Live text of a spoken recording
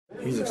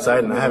He's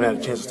exciting. I haven't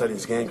had a chance to study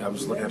his game. I'm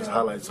just looking at his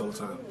highlights all the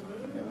time.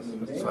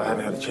 So I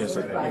haven't had a chance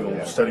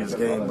to study his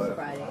game, but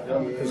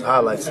his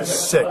highlights are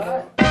sick.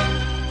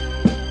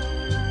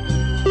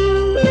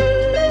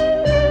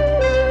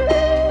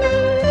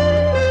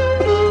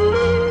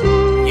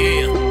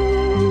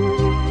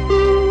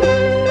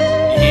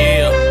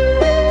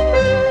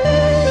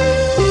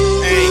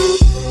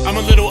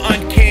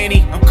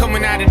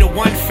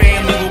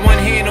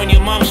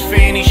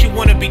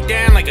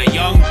 Down like a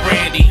young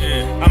brandy.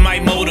 I'm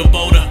like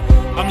motorboater.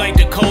 I'm like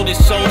the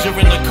coldest soldier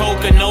in the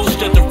Coca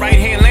Nostra. The right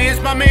hand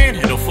lands, my man,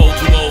 it'll fold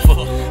you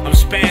over. I'm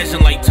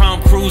spazzing like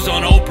Tom Cruise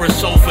on Oprah's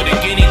sofa. The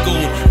guinea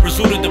goon,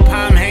 pursuit of the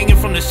palm hanging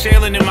from the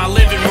ceiling in my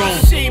living room.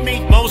 See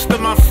me? Most of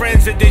my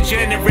friends are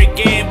degenerate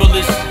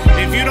gamblers.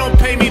 If you don't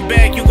pay me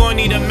back, you gon'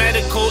 need a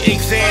medical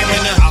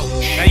examiner.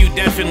 Now you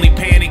definitely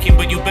panicking,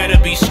 but you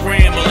better be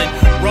scrambling.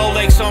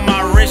 Rolex on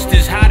my wrist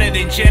is hotter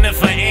than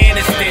Jennifer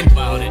Aniston.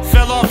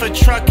 Fell off a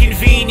truck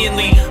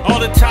conveniently. All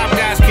the top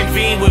guys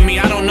convene with me.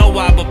 I don't know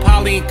why, but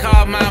Polly and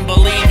Carmine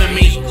believe in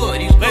me.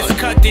 Let's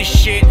cut this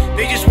shit.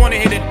 They just wanna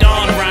hit a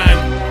Dawn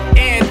rhyme.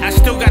 And I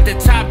still got the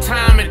top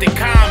time at the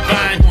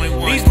combine.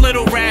 These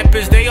little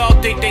rappers, they all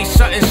think they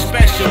something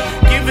special.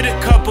 Give it a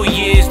couple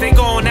years, they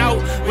going out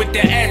with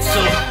the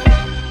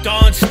Etzel.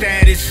 Dawn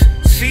status,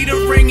 see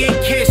the ring and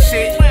kiss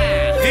it.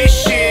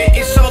 This shit,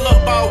 it's all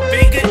about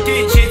bigger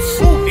digits.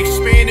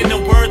 Expanding the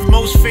worth,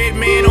 most fed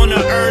man on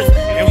the earth.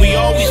 And we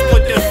always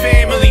put the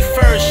family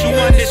first, you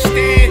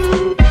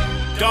understand?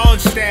 Dawn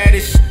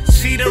status,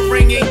 see the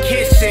ring and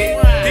kiss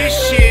it.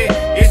 This shit,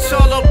 it's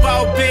all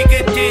about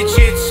bigger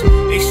digits.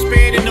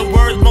 Expanding the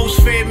worth,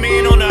 most fed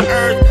man on the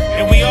earth.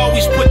 And we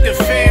always put the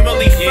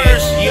family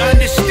first, you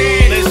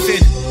understand?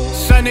 Listen,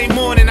 Sunday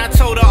morning I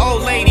told the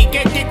old lady,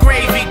 get the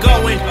gravy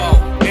going.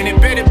 And it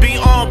better be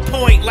on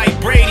point like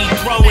Brady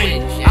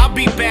throwing. I'll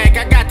be back,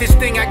 I got this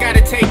thing I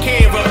gotta take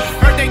care of.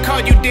 Heard they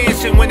called you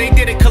dancing when they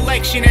did a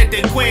collection at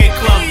the Queer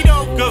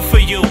Club. Good for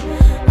you.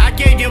 I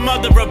gave your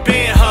mother a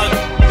bear hug.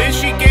 Then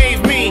she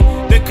gave me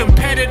the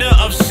competitor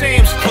of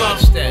Sam's Club.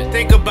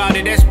 Think about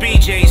it, that's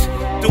BJ's.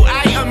 Do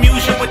I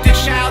amuse you with the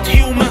child's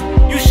humor?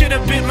 You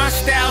should've been my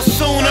style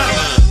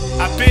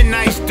sooner. I've been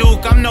nice,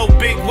 Duke, I'm no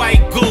big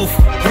white goof.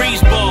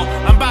 Greaseball,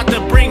 I'm about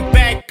to bring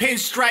back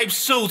pinstripe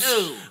suits.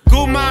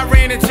 Guma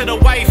ran into the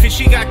wife and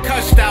she got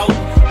cussed out.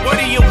 What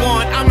do you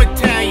want? I'm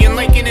Italian,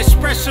 like an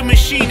espresso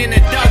machine in a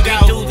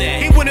dugout.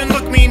 He wouldn't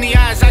look me in the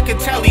eyes, I could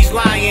tell he's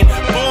lying.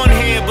 Born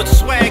here but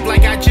swag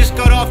like I just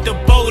got off the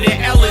boat at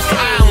Ellis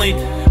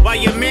Island. While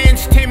your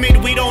man's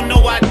timid, we don't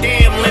know our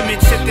damn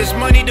limits. If there's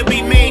money to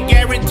be made,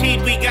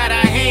 guaranteed we got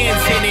our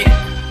hands in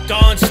it.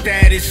 Dawn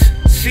status,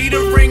 see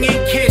the ring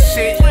and kiss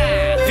it.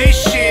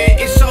 This shit,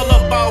 it's all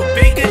about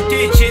bigger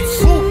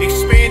digits.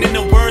 Expanding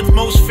the worth,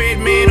 most fed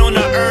man on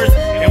the earth.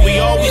 And we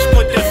always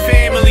put the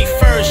family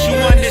first, you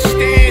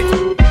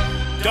understand?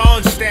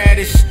 Dawn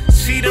status,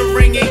 see the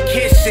ring and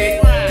kiss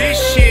it. This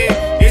shit,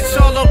 it's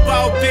all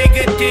about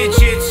bigger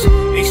digits.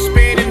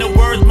 Expanding the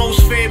worth,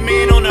 most fed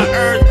man on the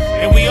earth.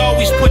 And we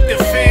always put the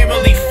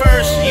family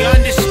first, you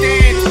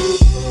understand?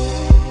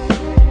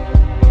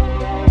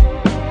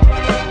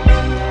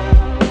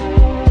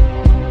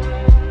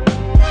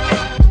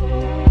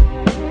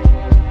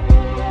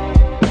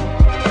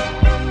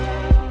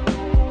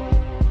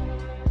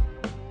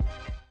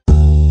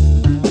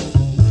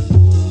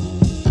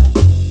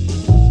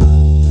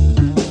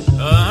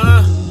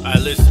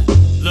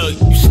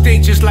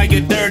 Just like a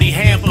dirty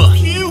hamper.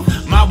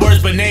 My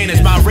words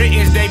bananas, my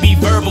writtens, they be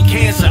verbal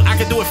cancer. I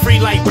can do it free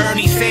like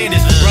Bernie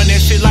Sanders. Run that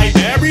shit like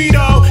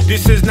burrito.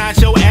 This is not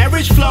your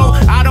average flow.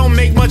 I don't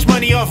make much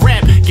money off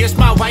rap. Guess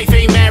my wife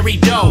ain't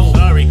married though.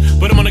 Sorry,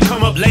 but I'm gonna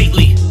come up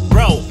lately.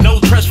 Bro, no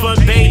trust fund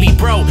baby,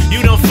 bro.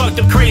 You done fucked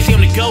up crazy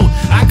on the GOAT.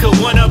 I could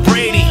one up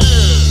Brady.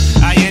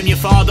 I am your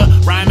father,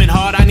 rhyming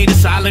hard, I need a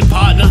silent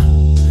partner.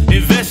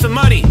 Invest some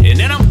money, and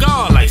then I'm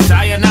gone like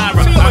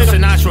sayonara. I'm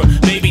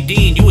Sinatra, baby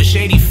Dean, you a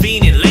shady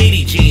fiend in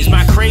lady jeans.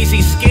 My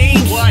crazy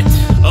schemes, what?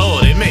 Oh,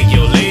 they make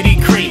your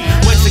lady creep.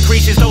 Wet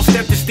secretions, don't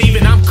step to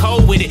Steven, I'm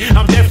cold with it.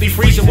 I'm definitely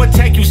freezing, what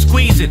tech you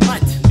squeezing?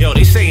 What? Yo,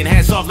 they saying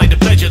hats off like the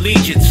Pledge of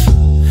Allegiance.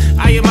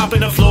 I am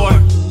mopping the floor,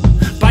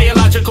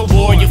 biological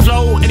war. Your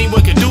flow,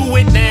 anyone can do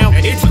it now.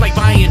 It's like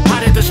buying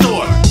pot at the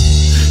store.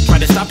 Try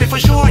to stop it for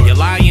sure, you're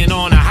lying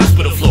on a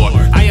hospital floor.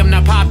 I am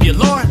not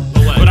popular,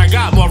 but I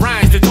got more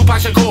rhymes than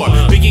Tupac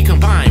Shakur. Biggie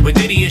combined with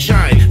Diddy and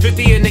Shine,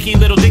 50 and Nicki,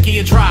 Little Dicky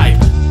and Tribe.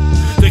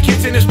 The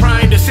kid's in his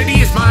prime, the city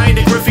is mine,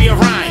 the Griffey a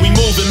rhyme. We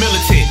moving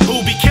militant, who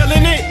be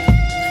killing it?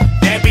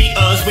 That be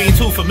us, we ain't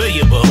too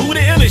familiar, but who the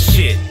illest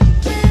shit?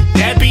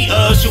 That be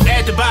us, you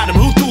at the bottom,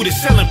 who threw the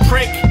selling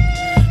prick?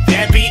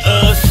 That be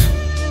us,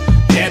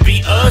 that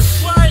be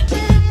us,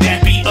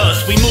 that be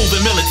us. We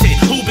moving militant,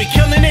 who be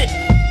killing it?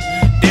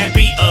 That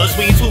be us,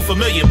 we ain't too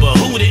familiar, but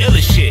who the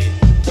illest shit?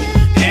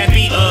 That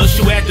be us,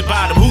 you at the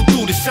bottom, who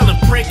threw the selling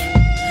prick?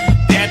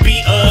 That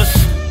be us,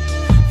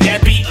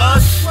 that be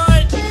us,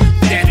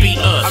 that be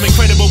us. I'm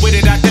incredible with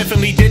it, I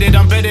definitely did it.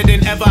 I'm better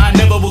than ever, I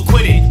never will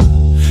quit it.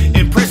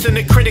 Impressing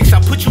the critics,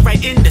 I'll put you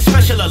right in the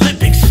Special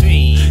Olympics.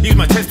 Use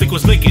my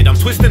testicles licking. it. I'm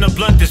twisting a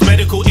blunt, there's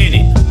medical in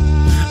it.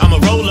 I'ma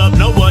roll up,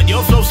 know what?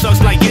 Your flow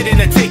sucks like getting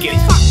a ticket.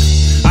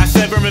 I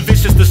sever and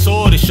vicious, the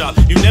sword is sharp.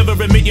 You never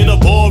admit you're the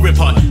boring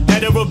part.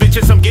 Hetero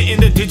bitches, I'm getting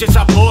the digits,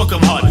 I pork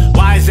them hard.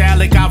 Wise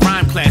Alec, I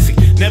rhyme classic.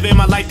 Never in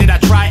my life did I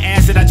try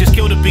acid. I just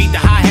kill the beat, the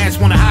hi-hats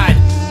wanna hide.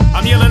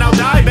 I'm yelling out,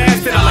 die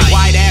bastard. I like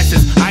white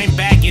asses, I ain't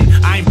backing,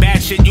 I ain't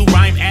bad shit. You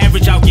rhyme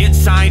average, I'll get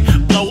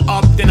signed. Blow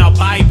up, then I'll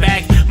buy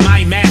back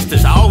my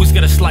masters. I always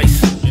get a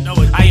slice. You know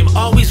it. I am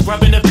always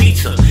grubbing a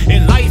pizza.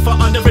 In life, I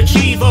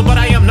underachiever, but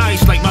I am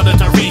nice like Mother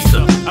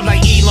Teresa. I'm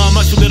like Elon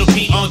Musk, you little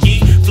Pete on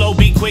geek. Flow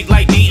be quick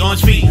like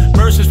Neon's feet.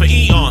 Verses for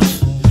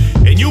eons.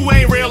 And you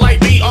ain't real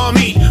like me on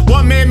me.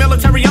 One man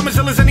military, I'm as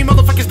ill as any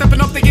motherfucker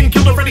stepping up. They getting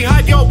killed already.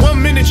 Hide yo,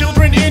 1 minute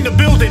children in the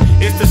building.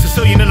 It's the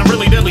Sicilian and I'm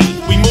really deadly.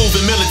 We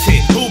moving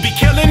militant. Who be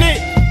killing it?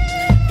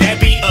 That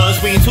be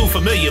us. We ain't too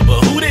familiar,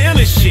 but who the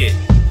illest shit?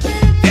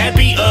 That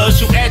be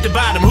us. You at the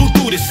bottom. Who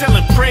do the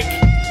selling prick?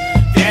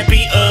 That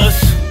be us.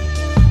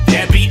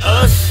 That be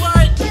us.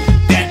 What?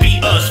 That be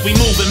us. We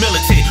moving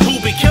militant.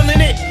 Who be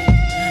killing it?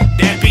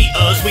 That be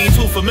us. We ain't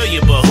too familiar,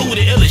 but who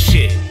the illest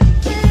shit?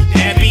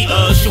 That be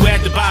us. You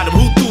at the bottom.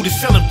 Who do the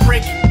selling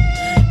prick?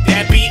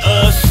 That be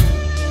us.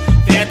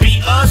 That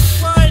be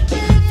us. What?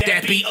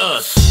 That be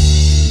us.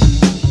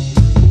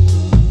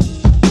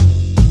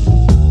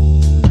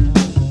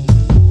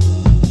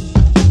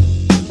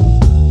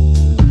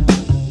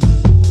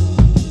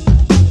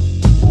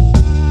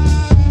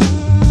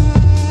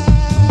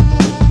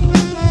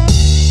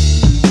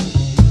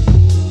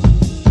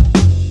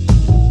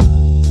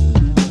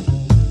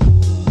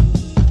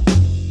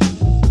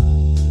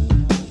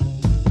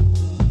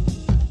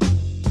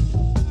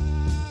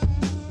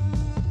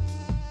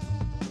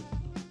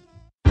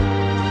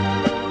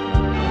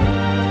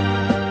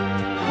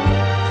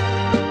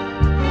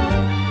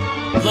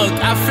 Look,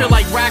 I feel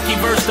like Rocky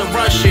versus the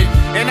Russian,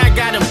 and I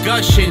got him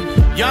gushing.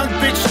 Young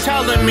bitch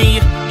telling me,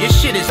 your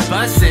shit is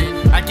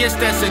bussin'. I guess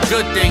that's a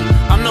good thing,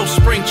 I'm no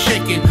spring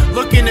chicken.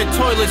 Look in the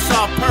toilets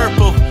all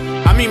purple,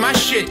 I mean my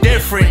shit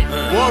different.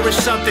 War is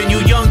something you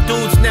young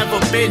dudes never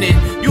been in.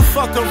 You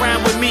fuck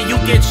around with me, you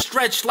get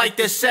stretched like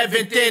the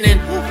 7th inning.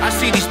 I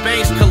see these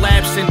banks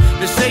collapsing,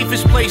 the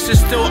safest place is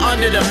still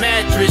under the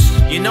mattress.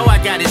 You know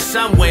I got it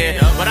somewhere,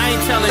 but I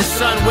ain't telling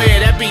son where,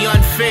 that'd be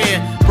unfair.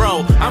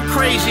 Bro, I'm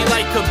crazy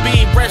like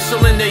Khabib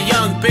wrestling the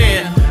young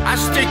bear. I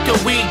stick to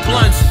weed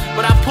blunts,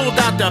 but I pulled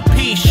out the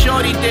piece.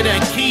 Shorty did a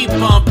key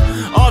bump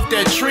off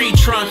the tree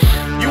trunk.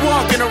 You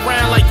walking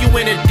around like you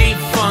in a deep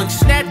funk.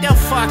 Snap the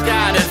fuck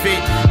out of it.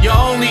 You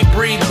only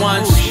breathe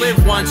once, live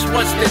once,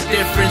 what's the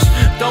difference?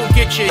 Don't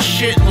get your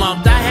shit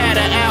lumped. I had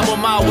an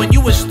album out when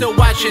you was still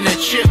watching the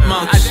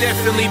Chipmunks. I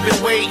definitely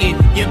been waiting,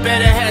 you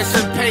better have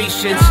some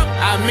patience.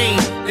 I mean,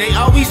 they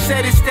always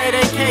said it's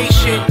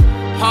dedication.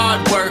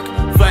 Hard work,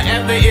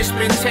 forever it's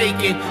been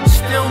taken.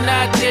 Still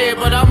not there,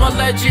 but I'm a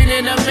legend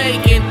in the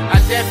making. I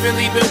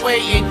definitely been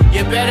waiting,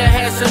 you better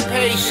have some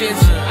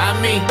patience. I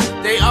mean,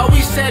 they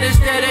always said it's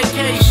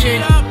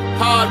dedication.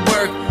 Hard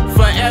work,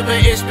 forever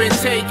it's been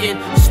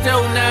taken.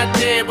 Still not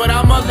there, but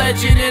I'm a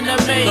legend in the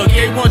making. Look,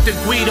 they want the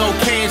Guido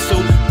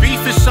canceled.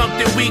 Beef is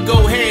something we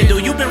go handle.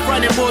 You've been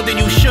running more than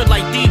you should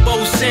like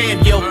Debo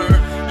Samuel.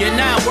 You're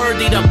not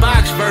worthy to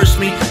box verse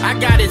me. I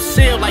got it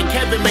sealed like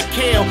Kevin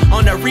McHale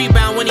on the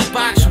rebound when he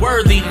box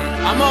worthy.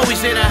 I'm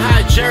always in a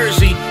hot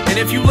jersey, and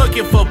if you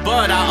looking for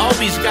bud, I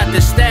always got the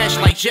stash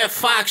like Jeff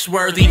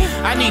Foxworthy.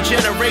 I need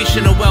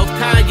generational wealth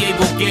Kanye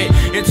will get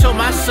until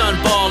my son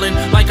ballin'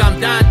 like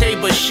I'm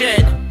Dante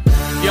Bichette.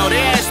 Yo, they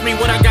asked me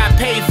what I got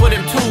paid for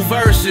them 2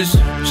 verses.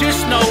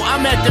 Just know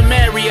I'm at the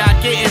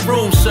Marriott getting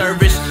room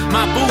service.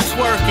 My boots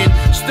working,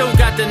 still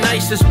got the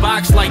nicest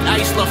box like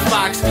Isla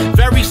Fox.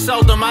 Very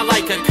seldom I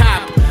like a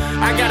cop.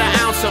 I got an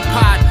ounce of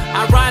pot.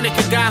 Ironic,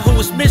 a guy who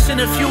was missing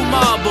a few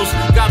marbles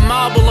got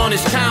marble on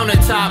his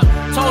countertop.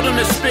 Told him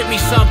to spit me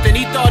something,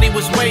 he thought he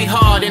was way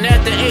hard, and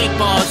at the 8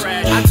 bars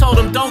I told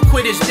him don't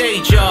quit his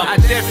day job. I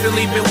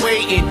definitely been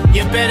waiting,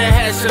 you better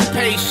have some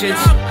patience.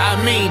 I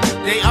mean,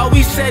 they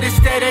always said it's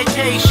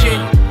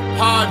dedication.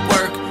 Hard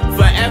work,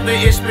 forever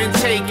it's been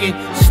taken.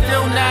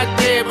 Still not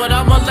there, but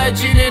I'm a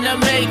legend in the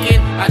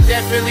making. I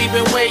definitely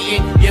been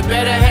waiting, you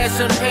better have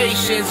some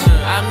patience.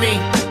 I mean,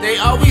 they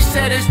always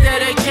said it's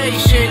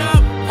dedication.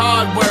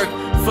 Hard work,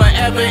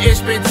 forever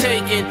it's been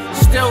taken.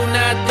 Still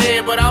not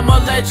there, but I'm a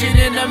legend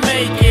in the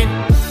making.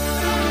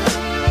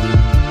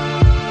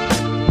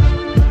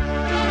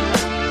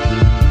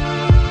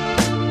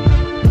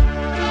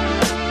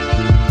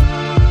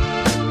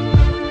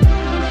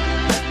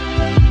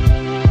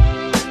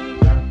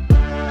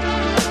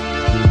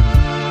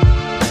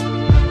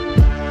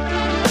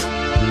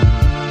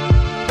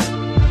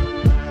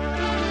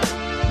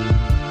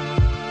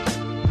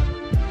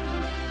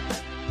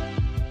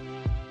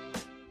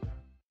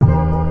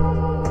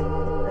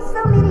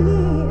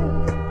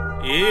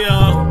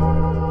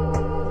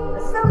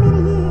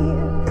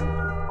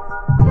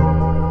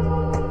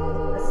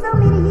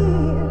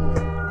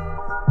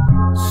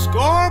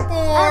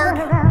 Scoreboard!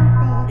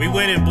 We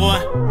winning, boy.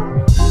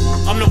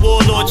 I'm the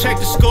warlord, check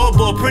the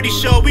scoreboard. Pretty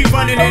sure we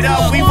running it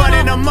up, we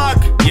running amok.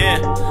 Yeah,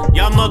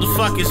 y'all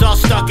motherfuckers all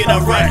stuck in a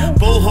rut.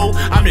 Boo-hoo,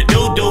 I'm the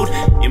dude.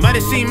 You might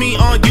have seen me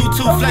on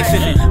YouTube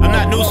flexing. I'm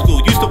not new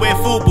school, used to wear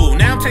FUBU.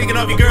 Now I'm taking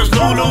off your girls'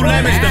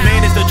 Lululemons. The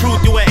man is the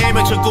truth, you an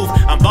amateur goof.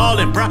 I'm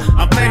ballin', bruh,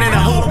 I'm playing in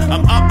a hoop.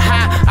 I'm up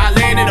high, I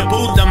land in a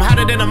booth. I'm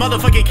hotter than a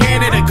motherfucking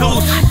Canada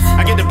goose.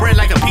 I get the bread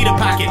like a Peter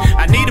Pocket.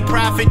 I need a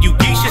profit, you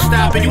geeks should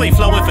stop it. You ain't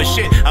flowing for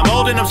shit. I'm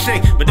old and I'm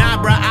sick, but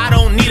nah, bruh, I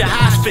don't need a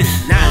hospice.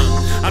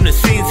 Nah, I'm the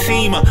scene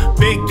teamer.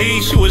 Big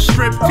Dese, you a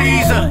strip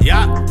teaser.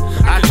 Yeah,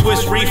 I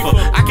twist reefer.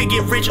 I can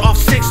get rich off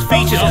 6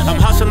 features. I'm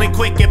hustling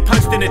quick, get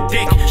punched in the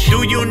dick.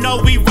 Do you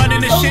know we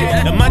running this shit?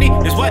 The money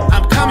is what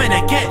I'm coming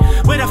to get.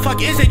 Where the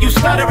fuck is it, you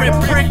stuttering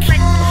prick?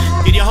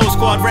 Get your whole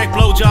squad wreck,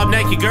 blowjob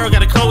neck. Your girl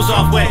got her clothes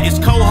off wet. It's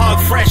cold hog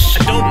fresh.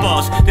 I don't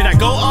boss. Did I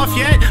go off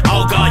yet?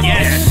 Oh god,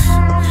 yes.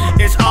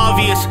 It's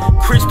obvious,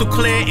 crystal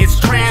clear, it's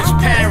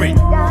transparent.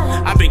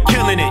 I've been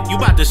killing it. You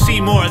about to see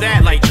more of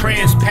that like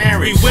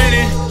transparent. We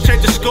winning.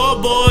 Check the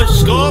scoreboard.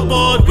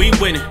 Scoreboard. We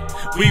winning.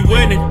 We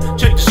winning.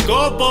 Check the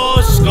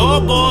scoreboard.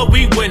 Scoreboard.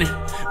 We winning.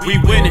 We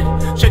winning.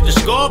 Check the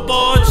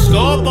scoreboard.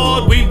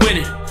 Scoreboard. We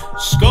winning.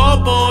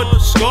 Scoreboard,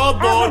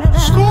 scoreboard,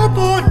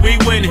 scoreboard, we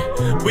winning,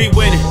 we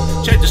winning.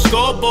 Check the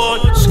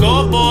scoreboard,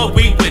 scoreboard,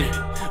 we winning,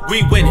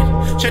 we winning.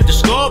 Check the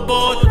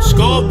scoreboard,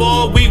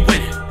 scoreboard, we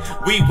winning,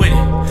 we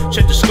winning.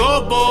 Check the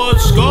scoreboard,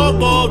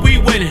 scoreboard, we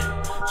winning.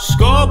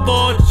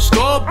 Scoreboard,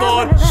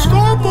 scoreboard,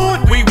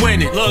 scoreboard, we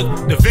winning.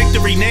 Look, the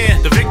victory near,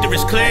 the victor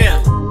is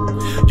clear.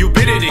 You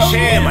bit it and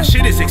share, my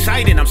shit is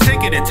exciting, I'm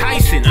sicker than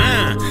Tyson.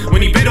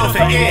 When he bit off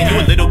an ear, you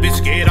a little bit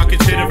scared, I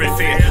consider it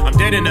fair. I'm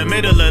dead in the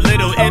middle of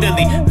Little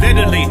Italy,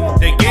 literally,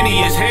 the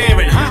guinea is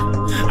herring,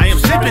 I am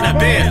sipping a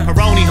beer,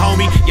 Peroni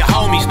homie, your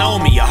homies know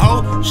me, your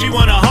hoe, she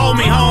wanna hold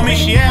me, homie.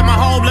 She had my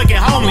home looking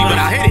homely, but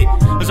I hit it,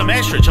 cause I'm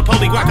extra,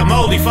 Chipotle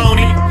guacamole,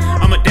 phony.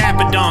 I'm a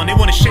dapper Don, they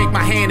wanna shake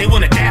my hand, they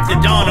wanna adapt to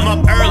Don. I'm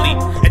up early,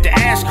 at the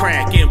ass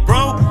crack, and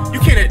bro, you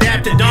can't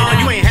adapt to Don.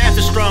 You ain't half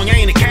as strong, I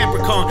ain't a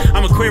Capricorn.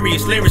 I'm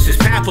Aquarius, lyricist,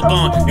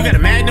 Papabon. You got a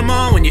Magnum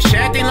on when your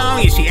shaft ain't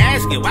long, and she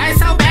asking, why it's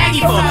so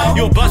baggy for?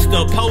 You a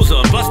buster, poser,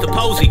 a buster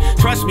posy.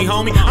 Trust me,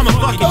 homie, I'm a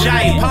fucking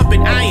giant,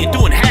 pumping iron,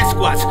 doing hat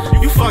squats.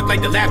 You fuck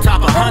like the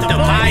laptop of Hunter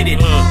Biden.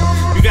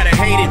 You gotta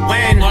hate it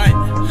when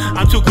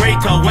I'm too great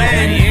to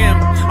win.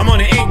 I'm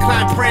on an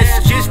incline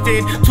press, just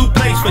did 2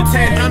 plays for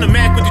 10. On the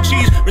Mac with the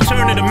cheese,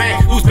 return to the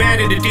Mac. Who's bad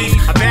at the D's?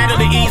 I battle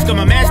the E's, got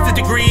my master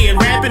degree in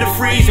rapping the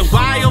freeze. And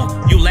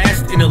while you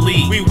last in the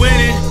league, we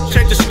winning.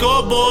 Check the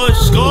scoreboard,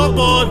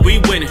 scoreboard, we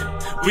winning.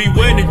 We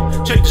winning.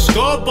 Check the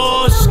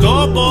scoreboard,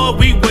 scoreboard,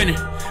 we winning.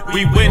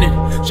 We winning.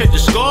 Check the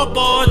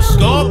scoreboard,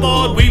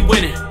 scoreboard, we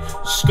winning.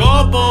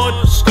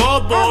 Scoreboard,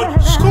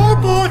 scoreboard,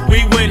 scoreboard,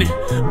 we winning.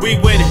 We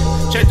winning.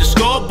 Check the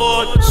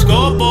scoreboard,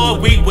 scoreboard,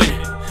 we winning.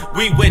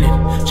 We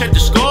winning. Check the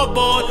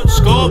scoreboard,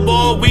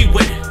 scoreboard, we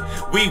winning.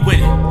 We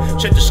winning.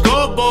 Check the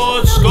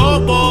scoreboard,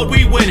 scoreboard,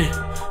 we winning.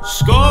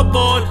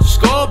 Scoreboard,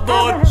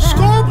 scoreboard,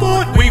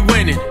 scoreboard, we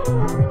winning.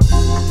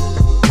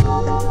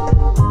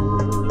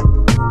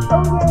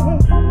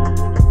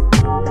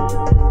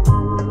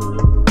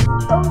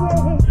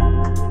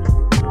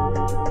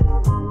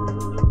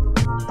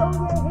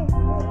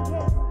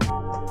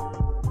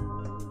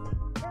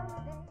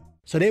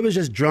 So they was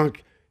just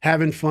drunk,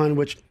 having fun,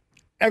 which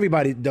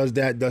everybody does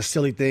that, does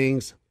silly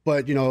things.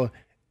 But you know,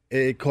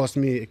 it cost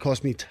me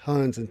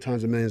tons and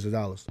tons of millions of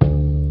dollars. All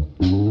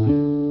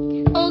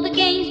the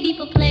games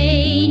people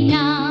play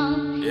now,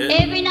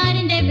 every night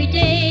and every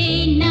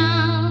day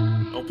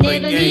now. Don't play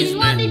Never games, mean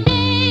what man. they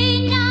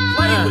say now.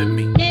 Play with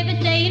me. Never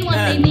saying what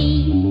they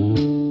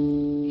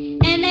mean.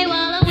 And they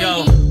wallow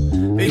Yo,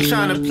 they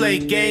tryna play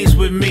games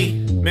with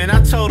me. Man,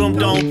 I told them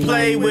don't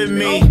play with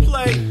me. Don't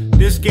play.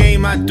 This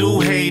game, I do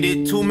hate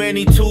it. Too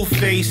many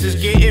two-faces.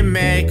 Getting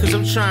mad cause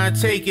I'm trying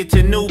to take it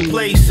to new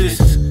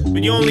places.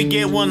 But you only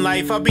get one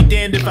life, I'll be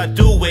damned if I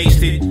do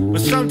waste it.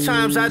 But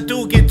sometimes I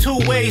do get too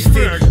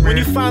wasted. When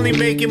you finally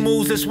making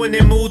moves, that's when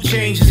their mood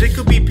changes. It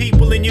could be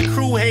people in your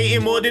crew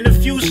hating more than a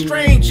few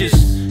strangers.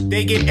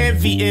 They get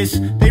envious,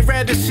 they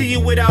rather see you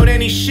without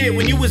any shit.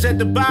 When you was at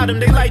the bottom,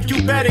 they like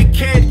you better,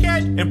 kid.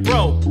 And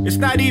bro, it's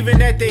not even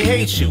that they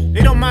hate you.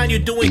 They don't mind you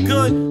doing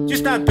good,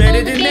 just not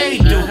better than they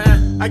do.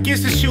 I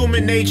guess it's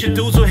human nature,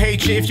 dudes will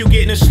hate you if you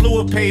get in a slew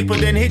of paper,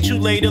 then hit you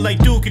later like,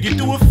 dude, could you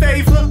do a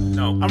favor?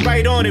 No. I'm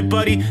right on it,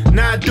 buddy,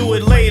 nah, I'll do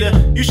it later.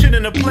 You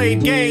shouldn't have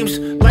played games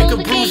like a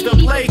bruised up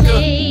Laker.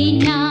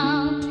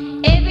 now,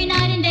 every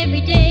night and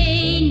every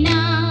day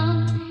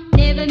now.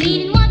 Never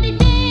meaning what they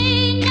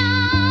say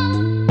now.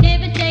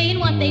 Never saying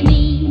what they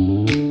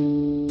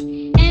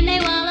mean. And they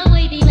wallow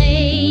away they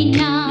lay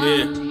now.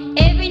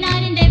 Every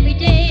night and every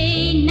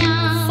day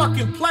now.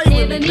 Fucking play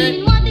with Never me,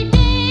 meaning man. what they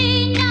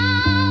say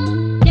now.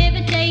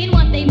 Never saying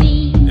what they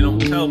mean. They don't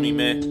tell me,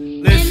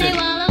 man. Listen,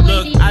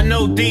 look, I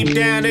know deep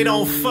down they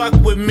don't fuck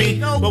with me.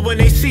 But when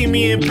they see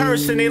me in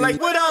person, they like,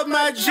 what up,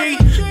 my G?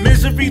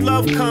 Misery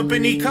love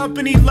company,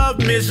 company love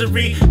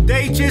misery.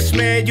 They just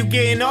mad you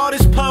getting all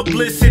this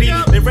publicity.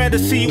 They'd rather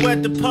see you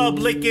at the pub,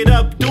 lick it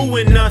up,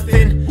 doing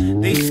nothing.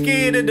 They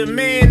scared of the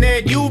man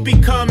that you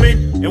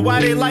becoming. And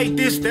why they like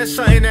this, that's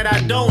something that I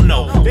don't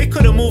know. They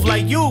could've moved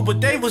like you, but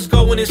they was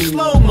going in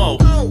slow-mo.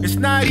 It's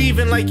not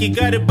even like you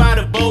got it by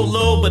the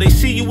boatload, but they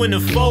see you in the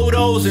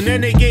photos and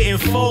then they getting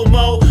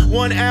FOMO.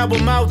 One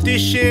album out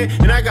this year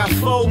and I got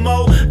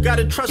FOMO.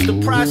 Gotta trust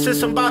the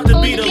process, I'm about to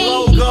be the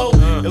logo.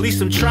 At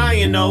least I'm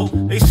trying though.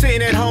 They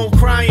sitting at home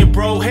crying,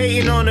 bro,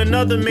 hating on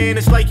another man,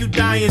 it's like you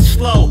dying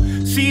slow.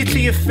 See it to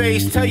your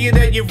face, tell you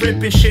that you're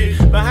ripping shit.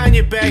 Behind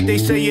your back they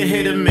say you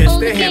hit or miss,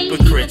 they're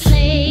hypocrites.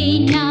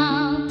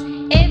 Now,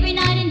 every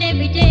night and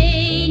every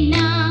day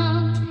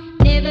now,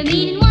 never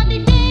meaning what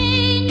they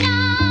say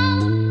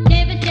now,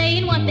 never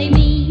saying what they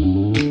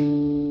mean,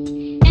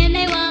 and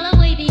they wallow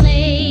away the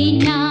play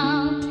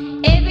now,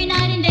 every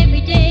night and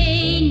every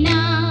day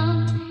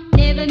now,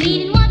 never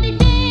meaning what they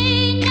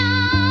say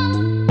now,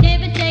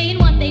 never saying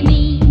what they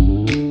mean,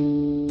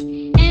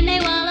 and they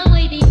wallow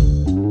away the.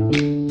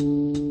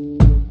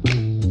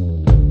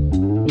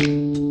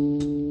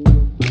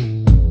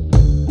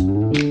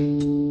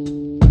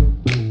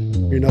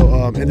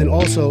 And then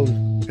also,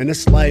 in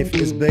this life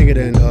is bigger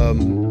than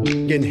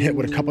getting hit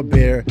with a cup of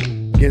beer,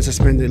 getting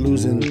suspended,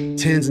 losing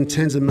tens and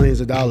tens of millions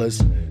of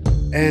dollars.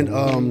 And,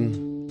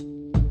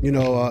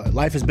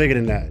 life is bigger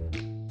than that.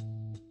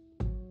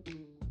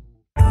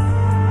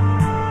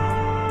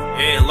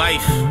 Yeah,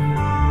 life.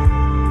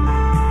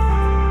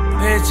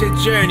 It's a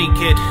journey,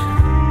 kid.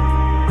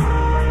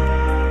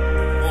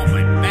 On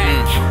my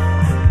back.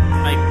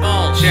 My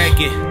balls. Check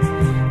it.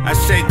 I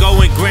said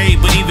going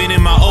great, but even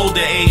in my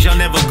older age, I'll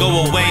never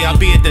go away. I'll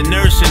be at the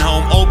nursing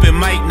home, open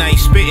mic night,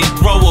 spitting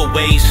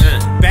throwaways.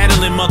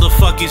 Battling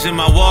motherfuckers in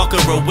my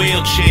walker or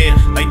wheelchair.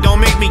 Like,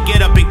 don't make me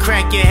get up and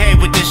crack your head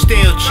with this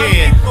steel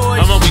chair.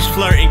 I'm always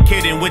flirting,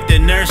 kidding with the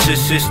nurse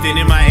assistant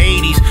in my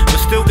 80s, but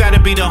still gotta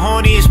be the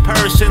horniest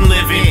person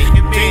living.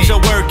 Things are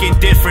working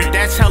different,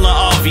 that's hella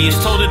obvious.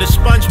 Told her the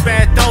sponge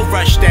bath, don't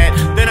rush that.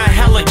 Then I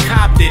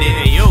helicoptered it.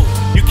 Hey, yo,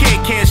 you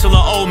can't cancel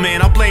an old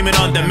man, I'll blame it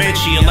on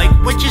dementia. Like,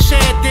 what you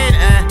said then?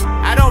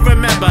 I don't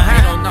remember, huh?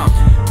 I don't know.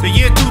 The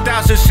year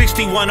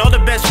 2061, all the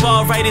best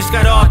ball writers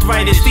got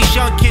arthritis. These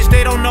young kids,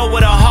 they don't know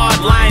what a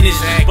hard line is.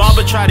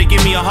 Barber tried to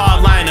give me a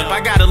hard lineup, I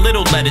got a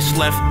little lettuce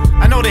left.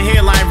 I know the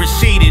hairline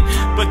receded,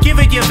 but give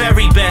it your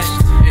very best.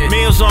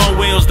 Meals on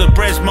wheels, the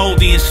bread's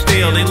moldy and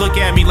stale. They look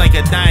at me like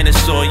a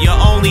dinosaur, you're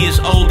only as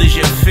old as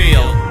you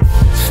feel.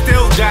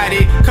 Still got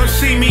it, come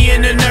see me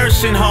in the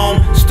nursing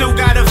home. Still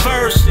got a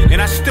verse,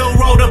 and I still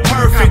wrote a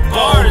perfect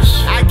poem.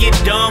 I get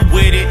done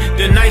with it,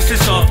 the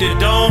nicest off the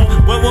dome.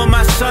 When will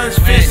my sons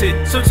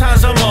visit?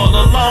 Sometimes I'm all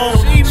alone.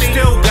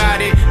 Still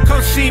got it,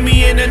 come see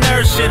me in the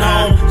nursing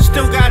home.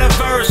 Still got a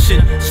verse,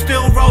 and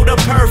still wrote a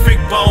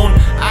perfect bone.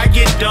 I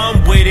get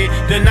done with it,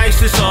 the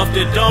nicest off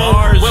the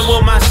dome. When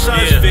will my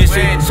sons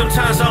visit?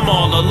 Sometimes I'm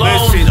all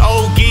alone. Listen,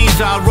 old geese,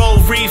 I roll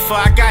reefer,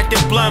 I got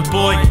the blunt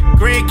boy.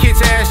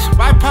 Grandkids ask,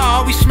 why pa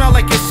always smell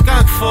like a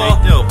skunk for?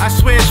 I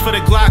swear it's for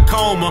the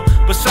glaucoma.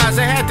 Besides,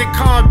 I had to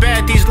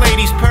combat these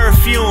ladies'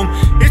 perfume.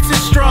 It's a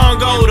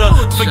strong odor.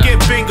 Forget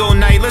bingo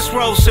night, let's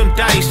roll some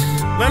dice.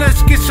 Let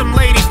us get some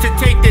ladies to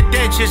take the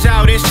dentures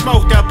out and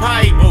smoke the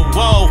pipe.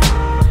 Whoa,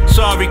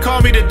 sorry,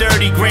 call me the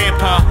dirty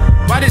grandpa.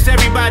 Why does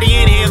everybody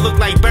in here look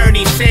like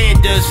Bernie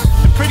Sanders?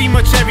 Pretty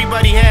much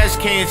everybody has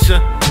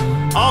cancer.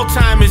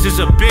 Alzheimer's is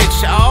a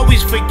bitch, I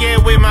always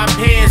forget where my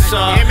pants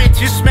are.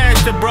 Just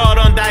smashed the broad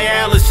on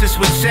dialysis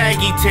with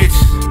saggy tits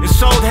and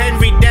sold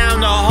Henry down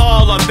the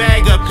hall a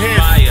bag of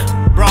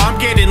pimp. Bro, I'm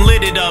getting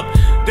litted up.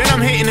 Then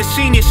I'm hitting the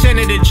senior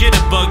senator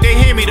jitterbug. They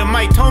hand me the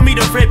mic, told me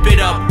to rip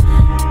it up.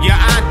 Your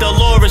Aunt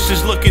Dolores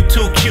is looking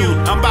too cute.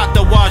 I'm about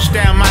to wash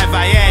down my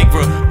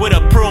Viagra with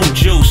a prune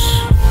juice.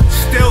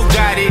 Still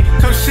got it,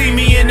 come see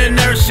me in the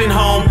nursing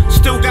home.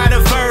 Still got a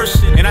verse,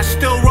 and I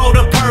still wrote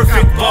a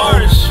perfect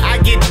poem. I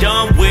get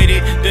done with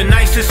it, the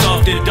nicest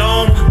off the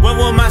dome. When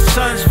will my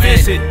sons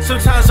visit?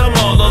 Sometimes I'm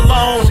all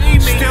alone.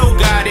 Still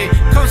got it,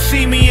 come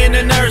see me in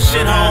the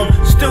nursing home.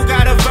 Still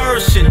got a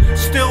verse, and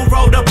still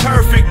wrote a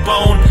perfect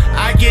bone.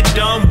 I get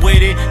done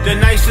with it, the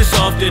nicest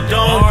off the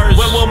dome.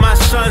 When will my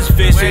sons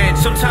visit?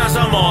 Sometimes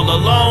I'm all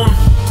alone.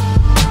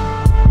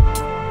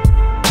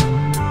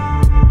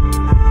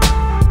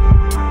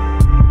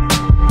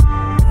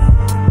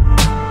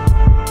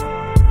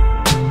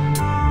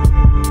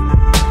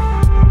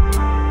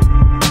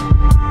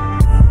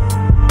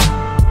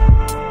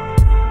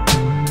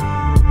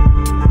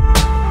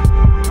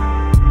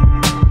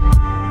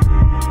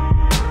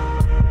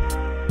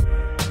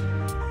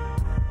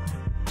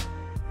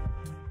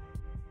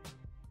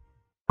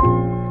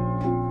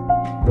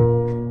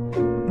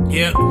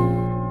 Yeah,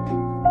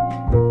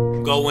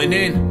 going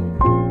in,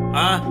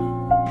 huh?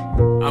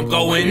 I'm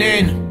going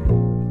in.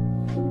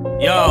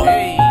 Yo,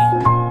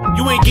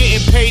 you ain't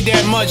getting paid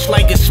that much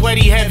like a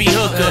sweaty heavy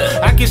hooker.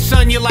 I can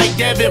sun you like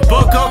Devin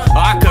Booker, or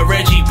I could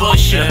Reggie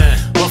Bush ya.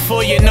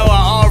 Before you know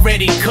I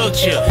already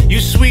cooked you.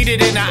 You sweeter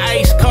than an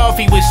iced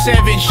coffee with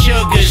 7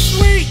 sugars.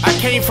 I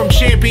came from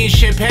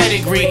championship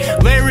pedigree.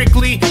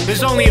 Lyrically,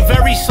 there's only a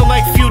very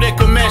select few that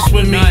can mess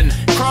with me.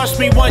 cross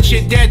me once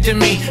you're dead to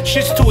me.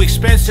 Shit's too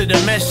expensive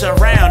to mess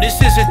around.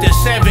 This isn't the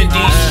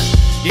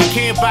 70s. You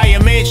can't buy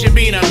a mansion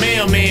being a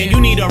mailman. You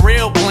need a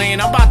real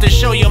plan. I'm about to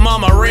show your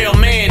mom a real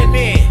man.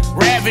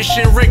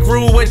 Ravishing Rick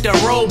Rule with the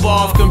robe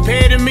off.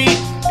 Compared to me,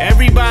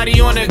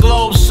 everybody on the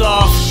globe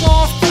soft.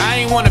 I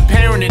ain't want a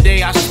parent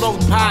today. I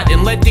smoked pot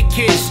and let the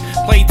kids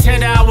play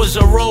 10 hours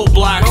of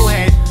Roblox. Go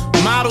ahead.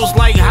 Models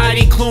like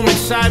Heidi Klum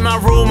inside my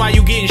room. Are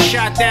you getting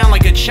shot down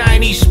like a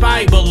Chinese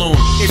spy balloon?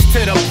 It's to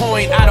the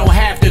point I don't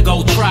have to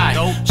go try.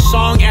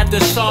 Song after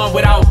song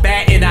without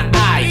batting an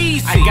eye.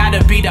 I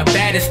gotta be the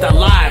baddest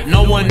alive.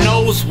 No one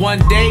knows, one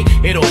day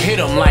it'll hit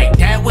them like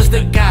that was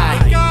the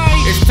guy.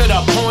 It's to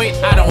the point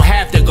I don't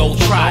have to go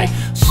try.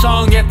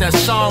 Song after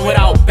song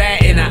without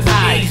batting an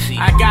eye.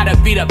 I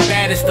gotta be the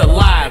baddest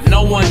alive.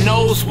 No one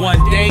knows,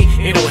 one day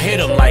it'll hit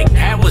them like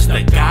that was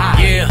the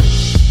guy. Yeah.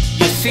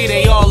 You see,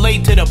 they all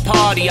late to the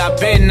party. I've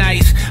been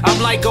nice. I'm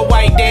like a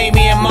white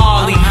Damian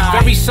Marley.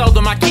 Very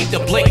seldom I keep the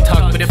blick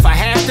tucked, but if I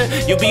have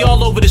to, you'll be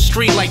all over the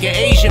street like an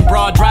Asian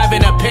broad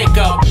driving a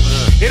pickup.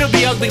 It'll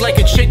be ugly like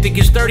a chick that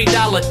gets $30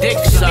 dick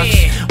sucks.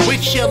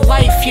 With your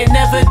life, you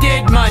never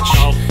did much.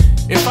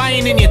 If I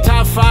ain't in your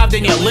top 5,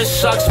 then your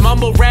list sucks.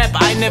 Mumble rap,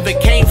 I never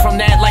came from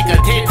that like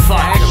a dick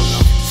fuck.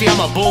 See, I'm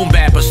a boom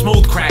bapper,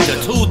 smooth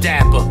cracker, too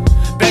dapper.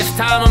 Best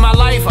time of my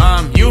life,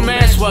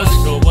 UMass was.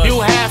 You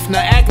have to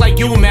act like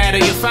you matter.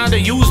 You found a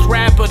used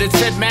rapper that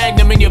said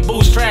Magnum in your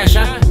boots trash,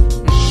 huh?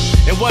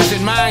 It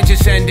wasn't mine,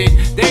 just ended.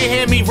 They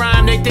hear me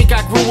rhyme, they think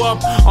I grew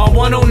up on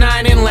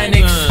 109 in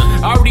Lenox.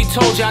 I already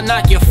told you I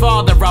knock your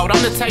father out.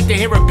 I'm the type to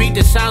hear a beat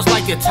that sounds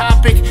like a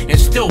topic and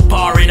still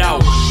bar it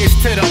out. It's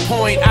to the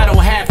point I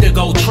don't have to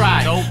go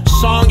try.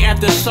 Song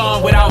after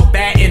song without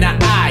batting an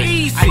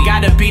eye. I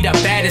gotta be the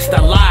baddest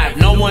alive.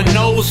 No one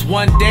knows,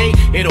 one day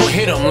it'll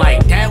hit them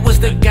like that was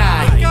the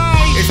guy.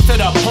 It's to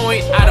the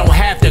point I don't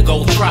have to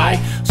go try.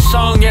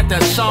 Song after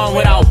song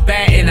without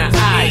batting an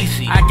eye.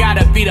 I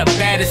gotta be the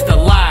baddest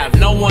alive.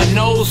 No one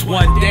knows,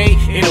 one day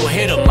it'll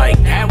hit them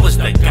like that was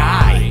the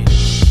guy.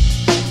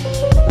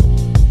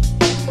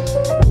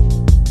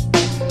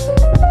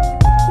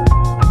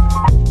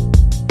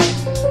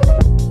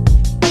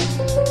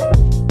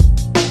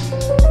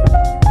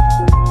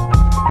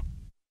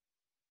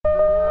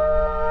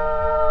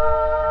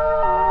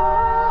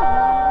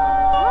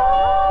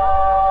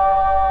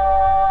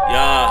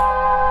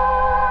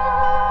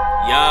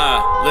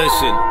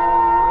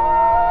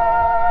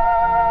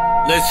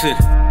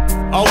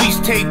 Listen, always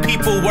take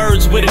people's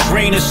words with a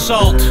grain of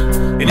salt.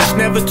 And it's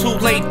never too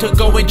late to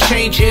go and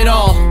change it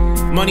all.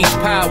 Money's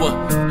power,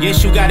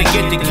 yes you gotta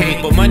get the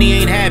cake, but money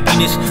ain't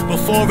happiness.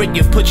 Before it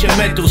you put your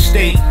mental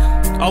state.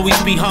 Always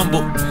be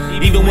humble,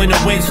 even when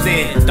the wind's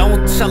there.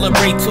 Don't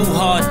celebrate too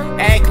hard,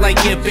 act like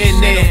you've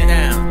been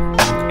there.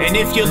 And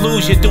if you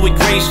lose, you do it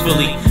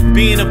gracefully.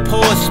 Being a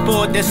poor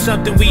sport, that's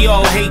something we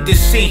all hate to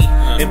see.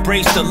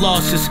 Embrace the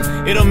losses,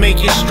 it'll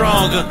make you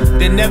stronger.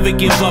 Then never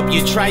give up,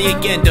 you try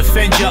again,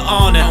 defend your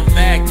honor.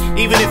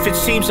 Even if it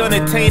seems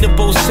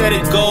unattainable, set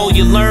a goal.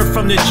 You learn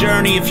from the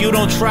journey, if you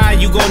don't try,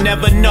 you gon'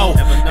 never know.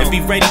 And be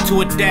ready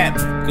to adapt,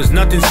 cause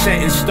nothing's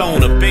set in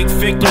stone. A big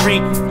victory,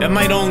 that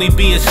might only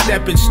be a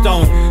stepping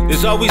stone.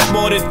 There's always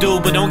more to do,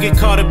 but don't get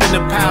caught up in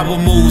the power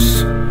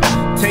moves.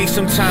 Take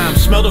some time,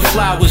 smell the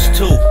flowers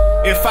too.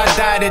 If I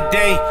die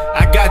today,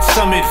 I got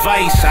some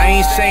advice. I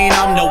ain't saying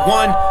I'm the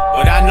one,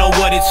 but I know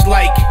what it's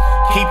like.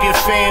 Keep your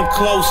fam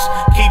close,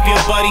 keep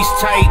your buddies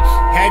tight.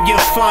 Have your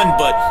fun,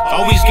 but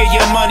always get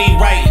your money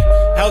right.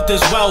 Health is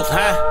wealth,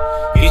 huh?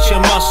 Get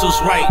your muscles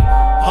right.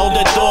 Hold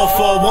the door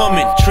for a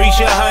woman, treat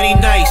your honey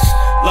nice.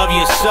 Love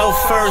yourself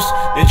first,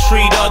 then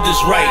treat others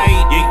right.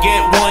 You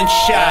get one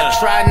shot,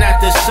 try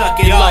not to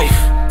suck at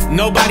life.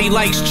 Nobody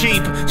likes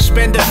cheap,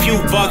 spend a few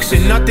bucks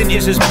and nothing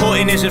is as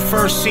important as it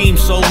first seems.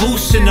 So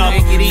loosen up,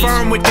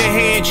 firm with the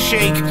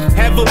handshake,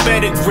 have a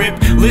better grip.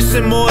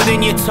 Listen more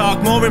than you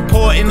talk, more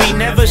importantly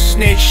never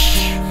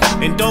snitch.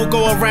 And don't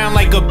go around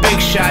like a big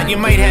shot. You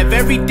might have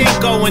everything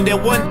going,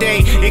 then one day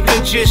it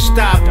could just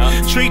stop.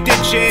 Treat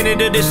the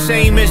janitor the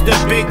same as the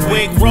big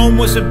wig. Rome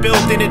wasn't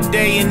built in a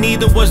day and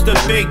neither was the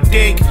big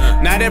dig.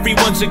 Not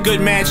everyone's a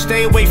good match,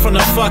 stay away from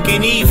the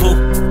fucking evil.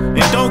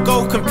 And don't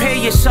go compare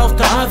yourself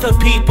to other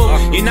people.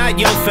 You're not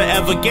young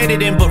forever, get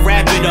it in but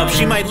wrap it up.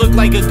 She might look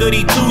like a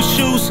goody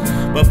two-shoes,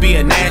 but be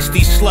a nasty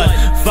slut.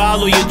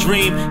 Follow your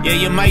dream, yeah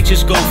you might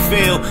just go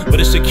fail. But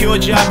a secure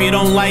job you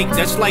don't like,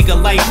 that's like a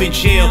life in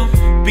jail.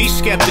 Be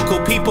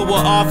skeptical, people will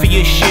offer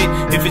you shit.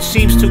 If it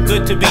seems too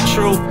good to be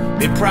true,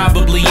 it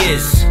probably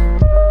is.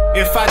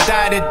 If I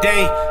die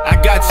today, I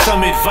got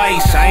some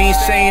advice. I ain't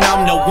saying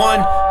I'm the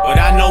one,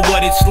 but I know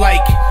what it's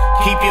like.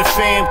 Keep your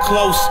fam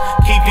close,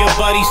 keep your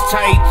buddies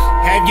tight.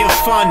 Have your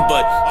fun,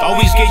 but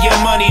always get your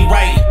money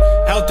right.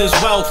 Health is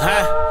wealth,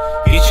 huh?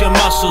 Get your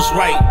muscles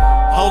right.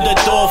 Hold the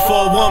door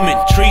for a woman,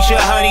 treat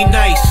your honey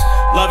nice.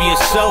 Love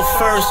yourself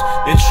first,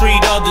 then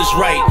treat others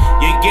right.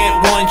 You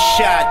get one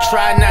shot,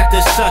 try not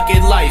to suck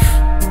at life.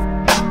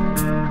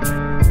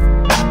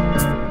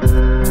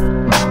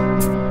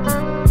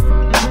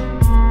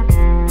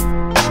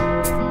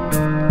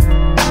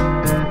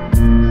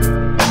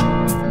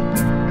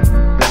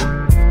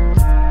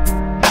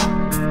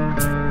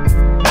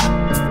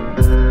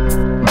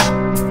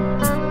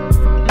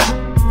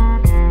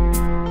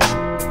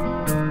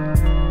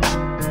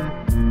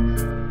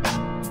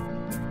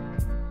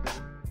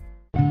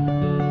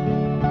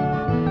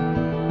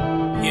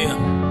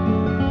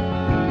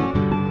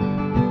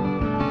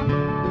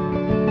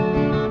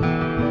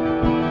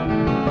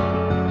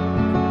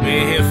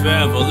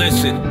 Well,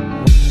 listen.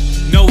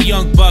 No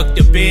young buck,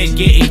 the bed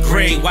getting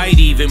gray, white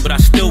even, but I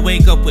still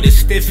wake up with a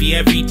stiffy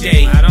every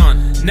day. Right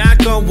on.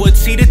 Knock on wood,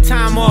 see the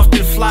time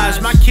often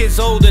flies. My kids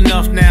old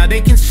enough now,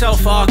 they can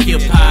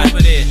self-occupy.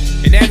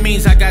 And that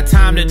means I got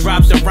time to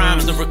drop the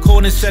rhymes. The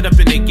recording set up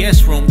in the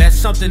guest room, that's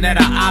something that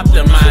I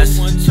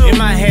optimize. In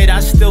my head, I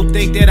still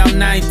think that I'm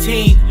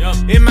 19.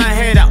 In my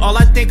head, all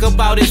I think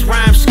about is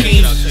rhyme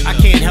schemes. I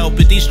can't help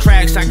it, these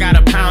tracks, I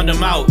gotta pound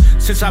them out.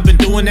 Since I've been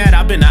doing that,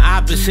 I've been the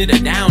opposite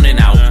of down and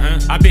out.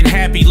 I've been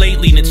happy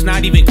lately, and it's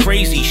not even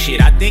crazy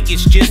shit. I think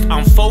it's just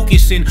I'm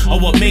focusing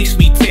on what makes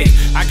me tick.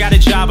 I got a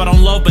job I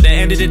don't love, but at the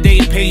end of the day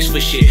it pays for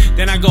shit.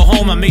 Then I go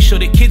home, I make sure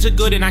the kids are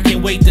good, and I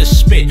can't wait to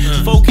spit.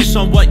 Focus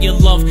on what you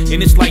love,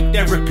 and it's like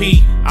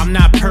therapy. I'm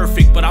not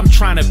perfect, but I'm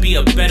trying to be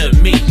a better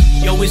me.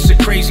 Yo, it's a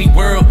crazy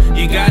world,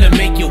 you gotta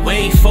make your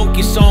way.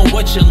 Focus on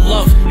what you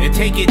love, and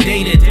take it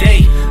day to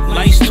day.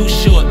 Life's too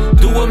short,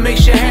 do what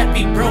makes you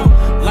happy, bro.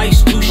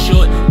 Life's too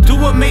short, do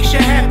what makes you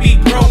happy,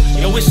 bro.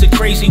 Yo, it's a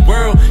crazy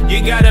world,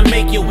 you gotta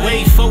make your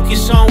way.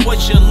 Focus on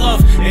what you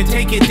love, and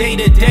take it day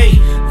to day.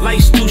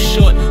 Life's too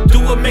short, do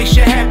what makes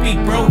you happy,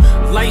 bro.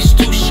 Life's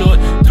too short,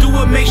 do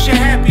what makes you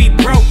happy,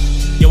 bro.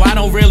 Yo, I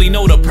don't really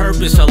know the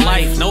purpose of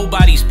life.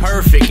 Nobody's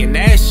perfect, and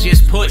that's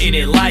just putting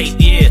it light,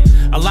 yeah.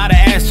 A lot of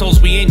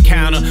assholes we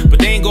encounter, but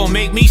they ain't gonna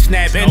make me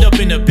snap, end up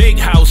in the big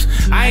house.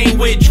 I ain't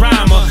with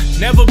drama,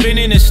 never been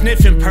into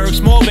sniffing perks,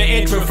 more of an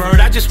introvert.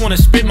 I just wanna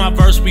spit my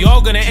verse, we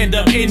all gonna end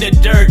up in the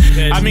dirt.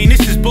 I mean,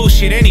 this is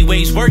bullshit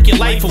anyways, work your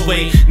life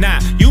away. Nah,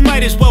 you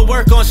might as well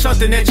work on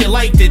something that you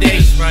like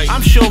today.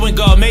 I'm sure when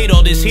God made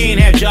all this, he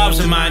ain't have jobs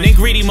in mind. And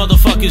greedy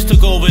motherfuckers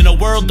took over, and the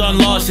world done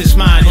lost its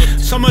mind.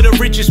 Some of the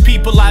richest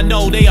people I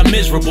know, they are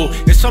miserable.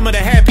 And some of the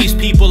happiest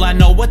people I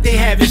know, what they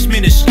have is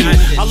minuscule.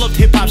 I loved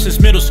hip-hop since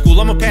middle school,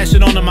 I'ma pass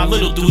it on to my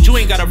little dude. You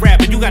ain't gotta rap,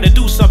 but you gotta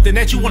do something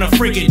that you wanna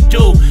freaking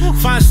do.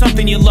 Find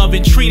something you love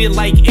and treat it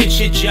like it's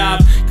your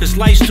job, cause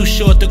life's too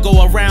short to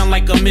go around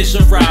like a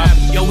miserable.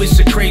 Yo, it's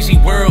a crazy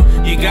world,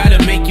 you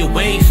gotta make your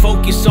way.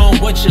 Focus on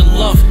what you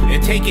love,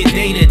 and take it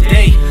day to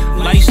day.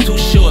 Life's too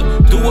short,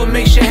 do what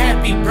makes you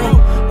happy, bro.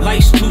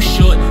 Life's too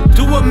short,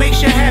 do what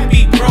makes you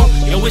happy, bro.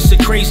 Yo, it's a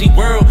crazy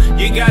world,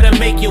 you gotta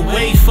make your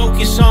way.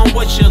 Focus on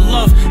what you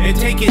love, and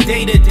take it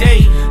day to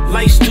day.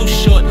 Life's too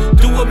short,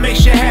 do what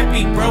makes you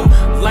happy, bro.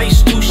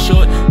 Life's too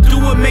short, do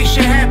what makes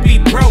you happy,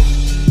 bro.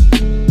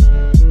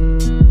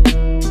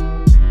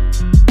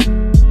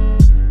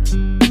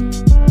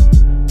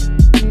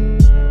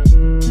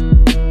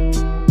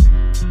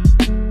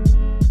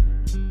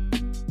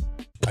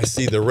 I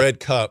see the red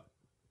cup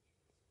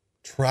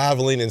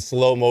traveling in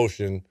slow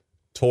motion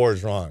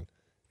towards Ron.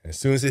 As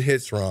soon as it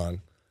hits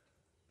Ron,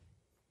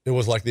 it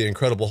was like the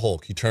Incredible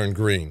Hulk. He turned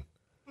green.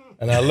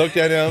 And I looked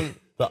at him,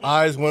 the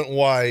eyes went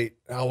white.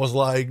 I was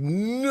like,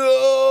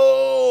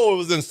 no! It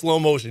was in slow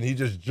motion. He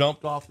just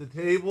jumped off the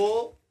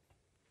table.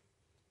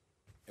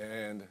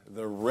 And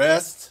the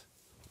rest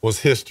was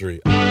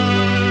history. Hey,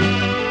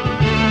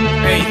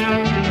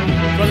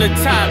 from the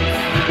top,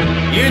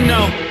 you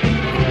know.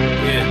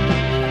 Yeah.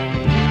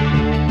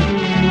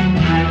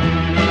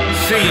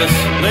 See us,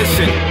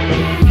 listen.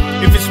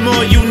 If it's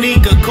more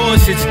unique, of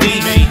course it's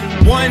DC.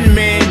 One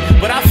man,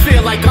 but I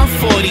feel like I'm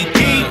 40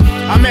 deep.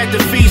 I'm at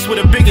the feast with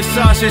a bigger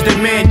sausage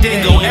than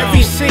Mandingo.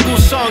 Every single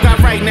song I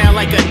write now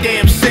like a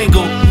damn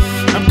single.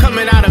 I'm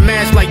coming out of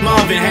mask like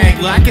Marvin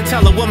Hagler. I can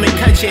tell a woman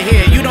cut your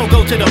hair, you don't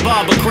go to the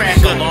barber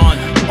cracker.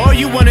 Or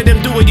you one of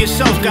them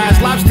do-it-yourself guys,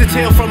 lobster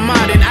tail from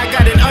Modern. I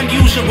got an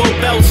unusual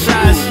belt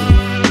size.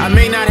 I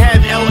may not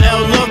have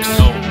LL looks,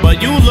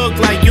 but you look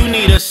like you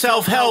need a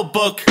self-help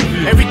book.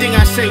 Everything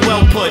I say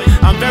well put,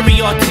 I'm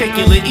very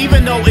articulate,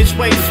 even though it's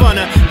way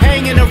funner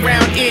hanging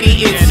around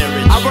idiots.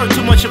 I work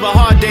too much of a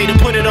hard day to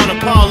put it on a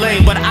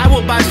parlay, but I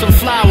will buy some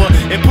flour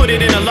and put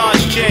it in a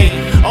large J.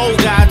 Old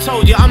guy, I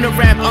told you, I'm the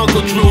rap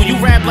Uncle Drew. You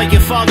rap like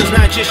your father's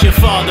not just your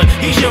father,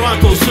 he's your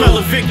uncle. Smell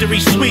of victory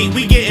sweet,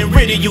 we getting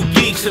rid of you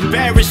geeks.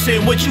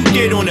 Embarrassing what you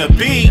did on the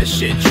beat. That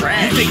shit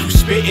trash. You think you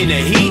spit in the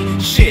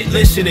heat? Shit,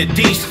 listen to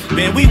Dese.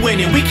 Man, we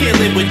winning, we can't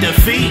live with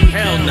defeat.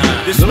 Hell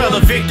nah. The smell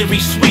of victory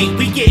sweet,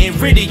 we getting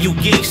rid of you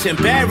geeks.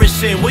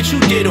 Embarrassing what you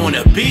did on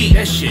the beat.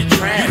 That shit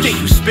trash. You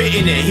think you spit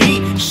in the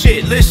heat?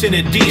 Shit, listen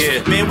to Dese.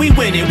 Yeah. Man, we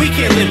winning, we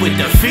can't live with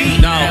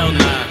defeat. No. Hell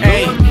nah.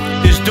 Hey,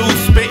 this dude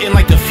spitting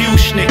like a few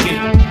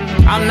schnicking.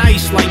 I'm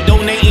nice like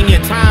donating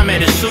your time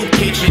at a soup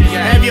kitchen.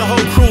 Have your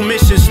whole crew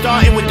missing,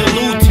 starting with the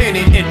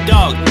lieutenant. And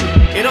dog,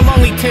 it'll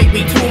only take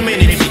me 2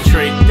 minutes.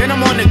 Then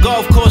I'm on the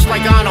golf course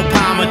like Arnold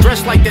Palmer,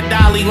 dressed like the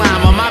Dalai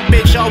Lama. My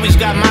bitch always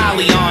got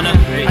Molly on her.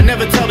 I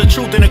never tell the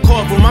truth in a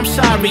courtroom, I'm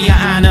sorry, your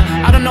honor.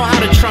 I don't know how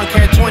the trunk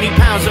had 20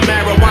 pounds of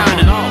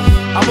marijuana.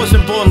 I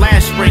wasn't born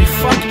last spring,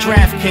 fuck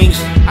DraftKings.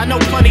 I know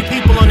plenty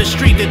people on the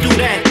street that do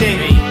that thing.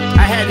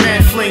 I had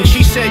mad fling,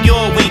 she said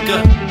you're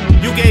weaker.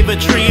 You gave her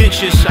 3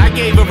 inches, I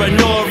gave her a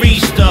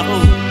nor'easter.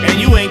 And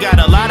you ain't got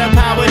a lot of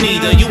power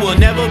neither. You will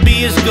never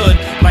be as good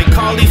like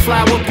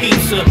cauliflower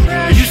pizza.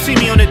 If you see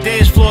me on the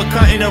dance floor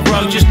cutting a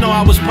rug, just know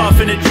I was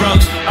puffing the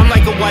drugs. I'm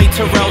like a white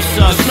Terrell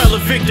Suggs. Smell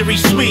of victory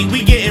sweet,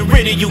 we getting rid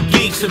rid of you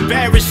geeks.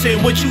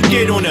 Embarrassing what you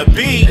did on the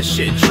beat. That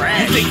shit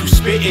trash. You think you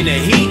spitting the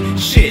heat?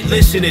 Shit,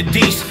 listen to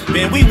Dese.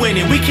 Man, we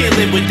winning, we can't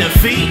live with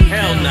defeat.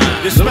 Hell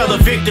nah. The smell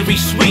of victory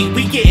sweet.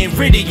 We getting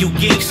rid of you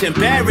geeks.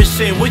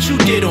 Embarrassing what you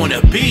did on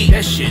the beat.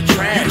 That shit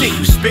trash. You think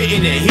you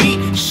spitting the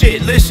heat?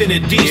 Shit, listen to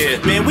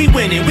Dese. Man, we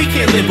winning, we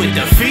can't live with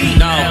defeat.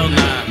 No. Hell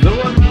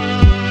nah.